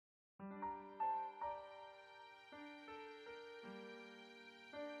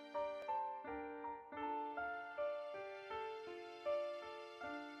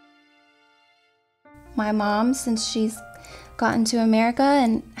My mom, since she's gotten to America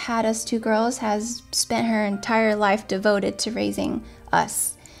and had us two girls, has spent her entire life devoted to raising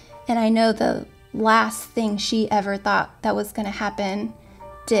us. And I know the last thing she ever thought that was going to happen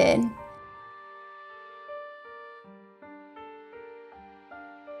did.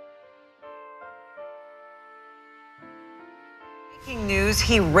 Breaking news,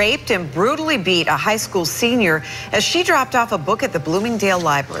 he raped and brutally beat a high school senior as she dropped off a book at the Bloomingdale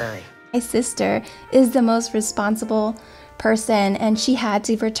library. My sister is the most responsible person, and she had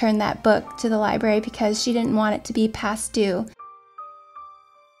to return that book to the library because she didn't want it to be past due.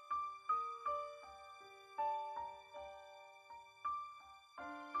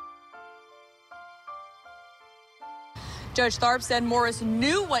 Judge Tharp said Morris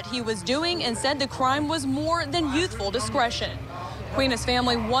knew what he was doing and said the crime was more than youthful discretion. Queena's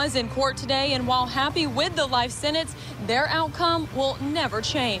family was in court today, and while happy with the life sentence, their outcome will never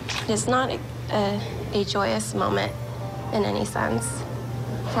change. It's not a joyous moment in any sense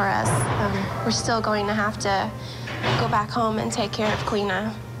for us. We're still going to have to go back home and take care of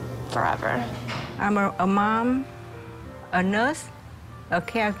Queena forever. I'm a mom, a nurse, a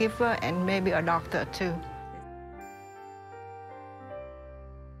caregiver, and maybe a doctor too.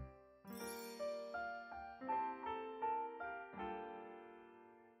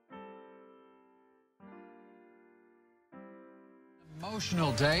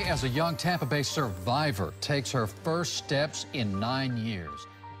 Emotional day as a young Tampa Bay survivor takes her first steps in 9 years.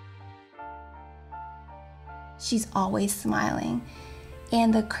 She's always smiling.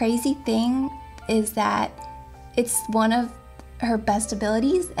 And the crazy thing is that it's one of her best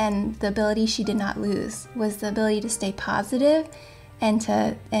abilities, and the ability she did not lose was the ability to stay positive and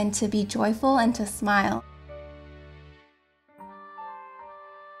to be joyful and to smile.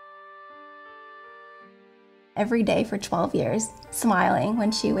 Every day for 12 years, smiling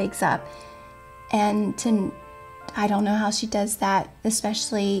when she wakes up. And I don't know how she does that,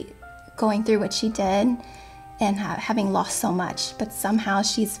 especially going through what she did and having lost so much, but somehow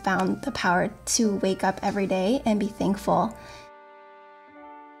she's found the power to wake up every day and be thankful.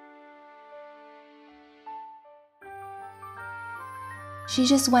 She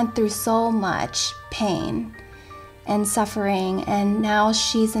just went through so much pain and suffering, and now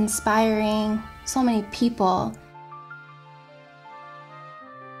she's inspiring so many people.